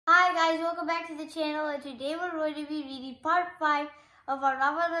guys, welcome back to the channel, and today we're going to be reading part 5 of our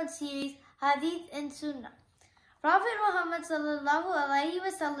Ramadan series, Hadith and Sunnah. Prophet Muhammad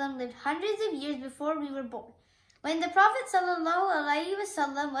ﷺ lived hundreds of years before we were born. When the Prophet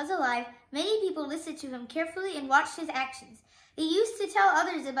ﷺ was alive, many people listened to him carefully and watched his actions. They used to tell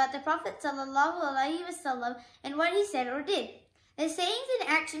others about the Prophet ﷺ and what he said or did. The sayings and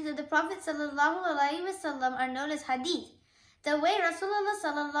actions of the Prophet ﷺ are known as Hadith. The way Rasulullah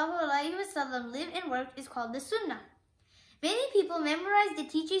ﷺ lived and worked is called the Sunnah. Many people memorized the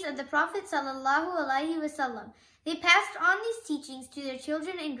teachings of the Prophet ﷺ. They passed on these teachings to their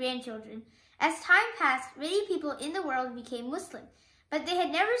children and grandchildren. As time passed, many people in the world became Muslim, but they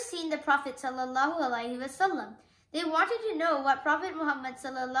had never seen the Prophet ﷺ. They wanted to know what Prophet Muhammad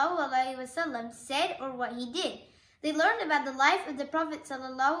ﷺ said or what he did. They learned about the life of the Prophet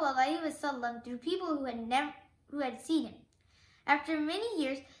ﷺ through people who had seen him. After many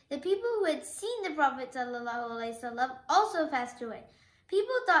years, the people who had seen the Prophet ﷺ also passed away.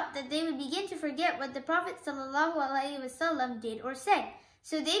 People thought that they would begin to forget what the Prophet ﷺ did or said,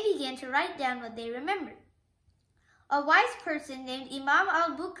 so they began to write down what they remembered. A wise person named Imam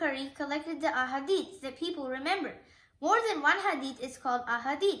al-Bukhari collected the ahadiths that people remembered. More than one hadith is called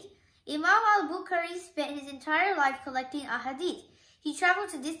ahadith. Imam al-Bukhari spent his entire life collecting ahadith. He traveled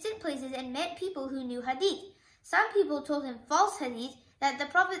to distant places and met people who knew hadith. Some people told him false hadith that the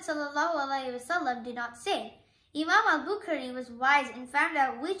Prophet ﷺ did not say. Imam al-Bukhari was wise and found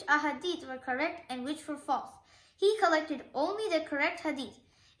out which ahadith were correct and which were false. He collected only the correct hadith.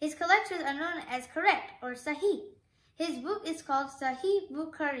 His collections are known as correct or sahih. His book is called Sahih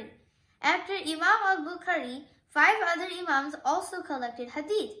Bukhari. After Imam al-Bukhari, 5 other imams also collected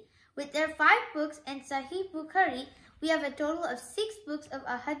hadith. With their 5 books and Sahih Bukhari, we have a total of 6 books of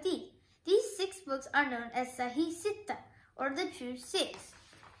ahadith. These 6 books are known as Sahih Sitta, or the true 6.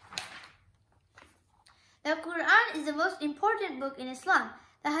 The Quran is the most important book in Islam.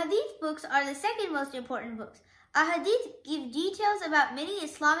 The Hadith books are the second most important books. Ahadith give details about many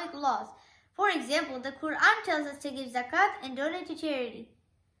Islamic laws. For example, the Quran tells us to give zakat and donate to charity.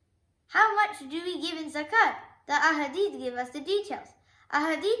 How much do we give in zakat? The Ahadith give us the details.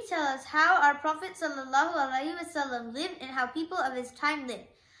 Ahadith tell us how our Prophet ﷺ lived and how people of his time lived.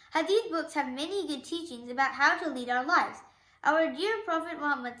 Hadith books have many good teachings about how to lead our lives. Our dear Prophet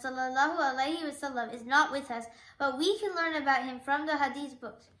Muhammad ﷺ is not with us, but we can learn about him from the Hadith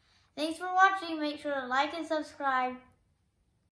books. Thanks for watching. Make sure to like and subscribe.